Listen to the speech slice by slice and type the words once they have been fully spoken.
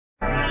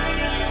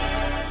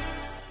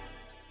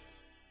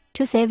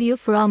To save you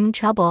from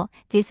trouble,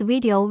 this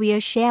video will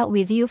share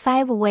with you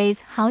 5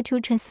 ways how to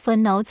transfer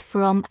notes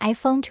from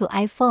iPhone to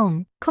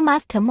iPhone.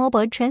 KoMaster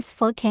Mobile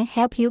Transfer can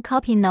help you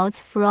copy notes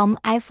from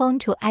iPhone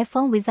to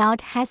iPhone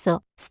without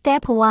hassle.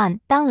 Step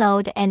 1.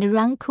 Download and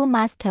run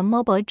KoMaster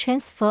Mobile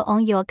Transfer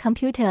on your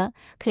computer.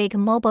 Click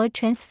Mobile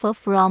Transfer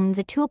from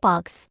the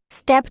toolbox.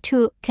 Step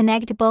 2.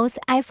 Connect both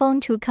iPhone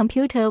to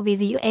computer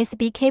with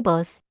USB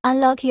cables.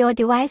 Unlock your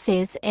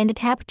devices and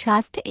tap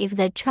Trust if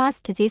the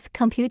Trust this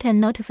computer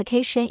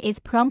notification is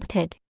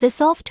prompted. The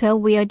software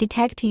will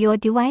detect your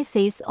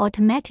devices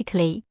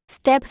automatically.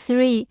 Step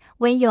 3.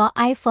 When your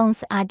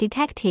iPhones are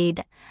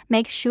detected,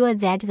 make sure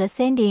that the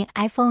sending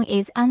iPhone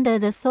is under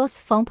the source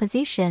phone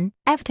position.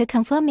 After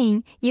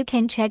confirming, you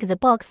can check the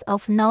box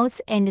of notes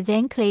and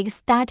then click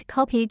Start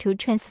Copy to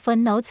transfer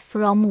notes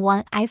from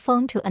one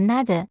iPhone to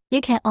another.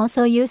 You can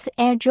also use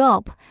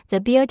AirDrop,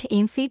 the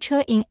built-in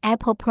feature in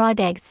Apple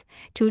products,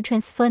 to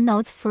transfer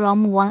notes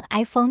from one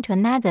iPhone to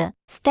another.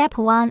 Step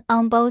 1.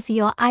 On both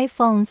your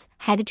iPhones,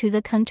 head to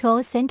the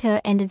Control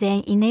Center and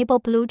then enable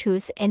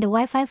Bluetooth and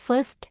Wi-Fi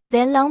first.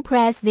 Then long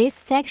press this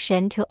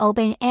section to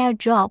open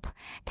AirDrop.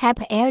 Tap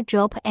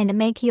AirDrop and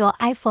make your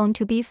iPhone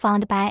to be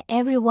found by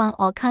everyone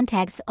or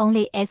contacts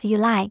only as you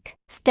like.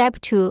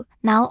 Step 2.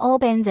 Now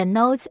open the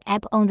Notes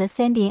app on the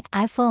sending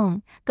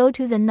iPhone. Go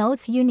to the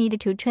notes you need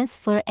to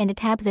transfer and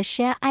tap the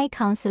share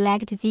icon.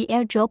 Select the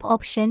AirDrop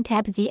option.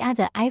 Tap the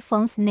other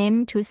iPhone's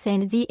name to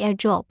send the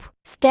AirDrop.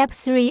 Step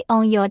 3.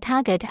 On your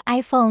target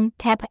iPhone,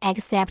 tap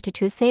Accept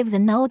to save the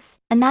notes.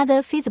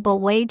 Another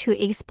feasible way to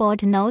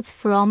export notes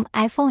from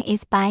iPhone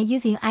is by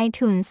using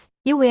iTunes.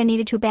 You will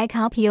need to back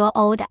up your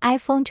old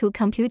iPhone to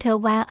computer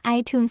via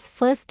iTunes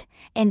first,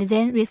 and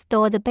then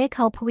restore the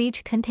backup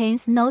which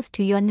contains notes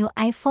to your new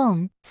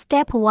iPhone.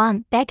 Step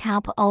 1.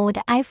 Backup old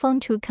iPhone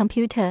to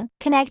computer.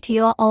 Connect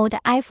your old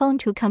iPhone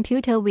to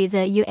computer with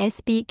a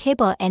USB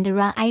cable and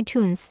run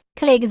iTunes.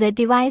 Click the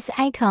device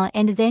icon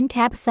and then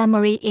tap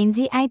Summary in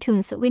the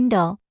iTunes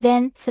window.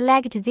 Then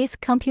select this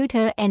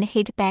computer and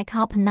hit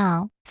Backup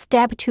now.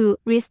 Step 2.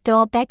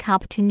 Restore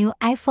backup to new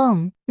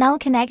iPhone. Now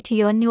connect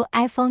your new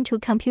iPhone to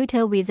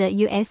computer with a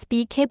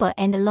USB cable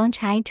and launch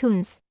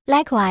iTunes.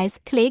 Likewise,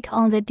 click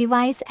on the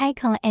device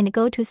icon and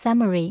go to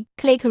Summary.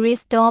 Click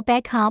Restore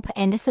Backup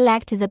and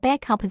select the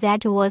backup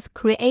that was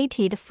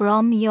created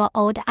from your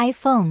old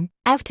iPhone.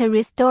 After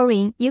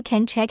restoring, you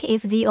can check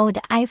if the old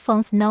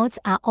iPhone's notes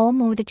are all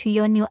moved to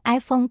your new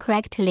iPhone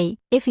correctly.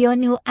 If your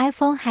new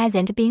iPhone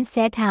hasn't been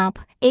set up,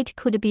 it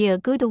could be a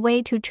good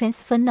way to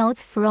transfer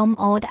notes from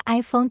old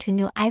iPhone to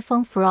new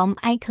iPhone from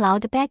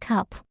iCloud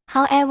Backup.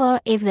 However,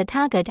 if the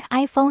target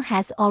iPhone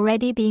has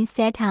already been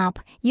set up,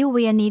 you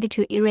will need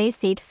to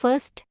erase it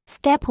first.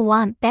 Step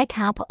 1.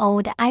 Backup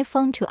old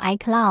iPhone to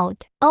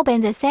iCloud.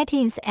 Open the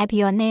Settings app.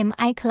 Your name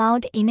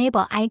iCloud.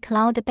 Enable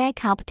iCloud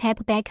Backup.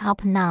 Tap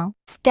Backup now.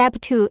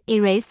 Step 2.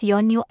 Erase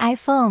your new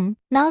iPhone.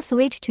 Now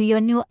switch to your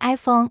new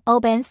iPhone.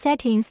 Open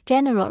Settings,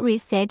 General,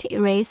 Reset,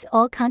 Erase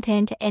all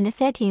content and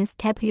Settings.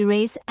 Tap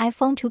Erase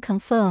iPhone to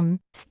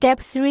confirm. Step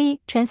 3.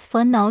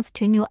 Transfer notes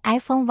to new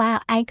iPhone via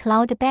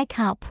iCloud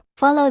Backup.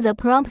 Follow the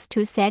prompts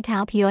to set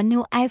up your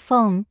new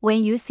iPhone.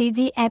 When you see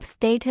the app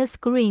status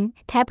screen,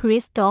 tap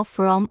Restore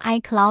from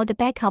iCloud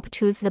Backup.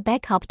 Choose the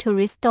backup to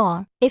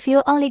restore. If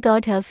you only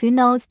got a few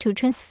notes to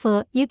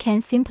transfer, you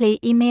can simply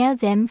email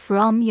them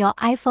from your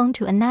iPhone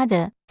to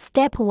another.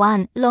 Step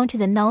 1. Launch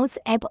the Notes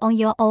app on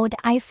your old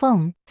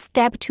iPhone.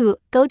 Step 2.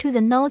 Go to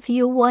the notes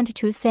you want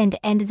to send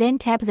and then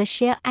tap the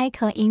share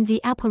icon in the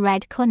upper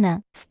right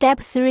corner. Step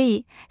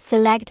 3.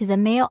 Select the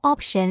mail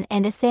option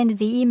and send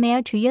the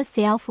email to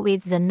yourself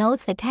with the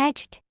notes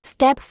attached.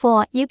 Step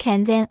 4. You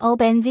can then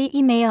open the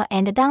email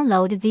and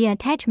download the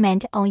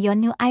attachment on your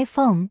new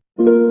iPhone.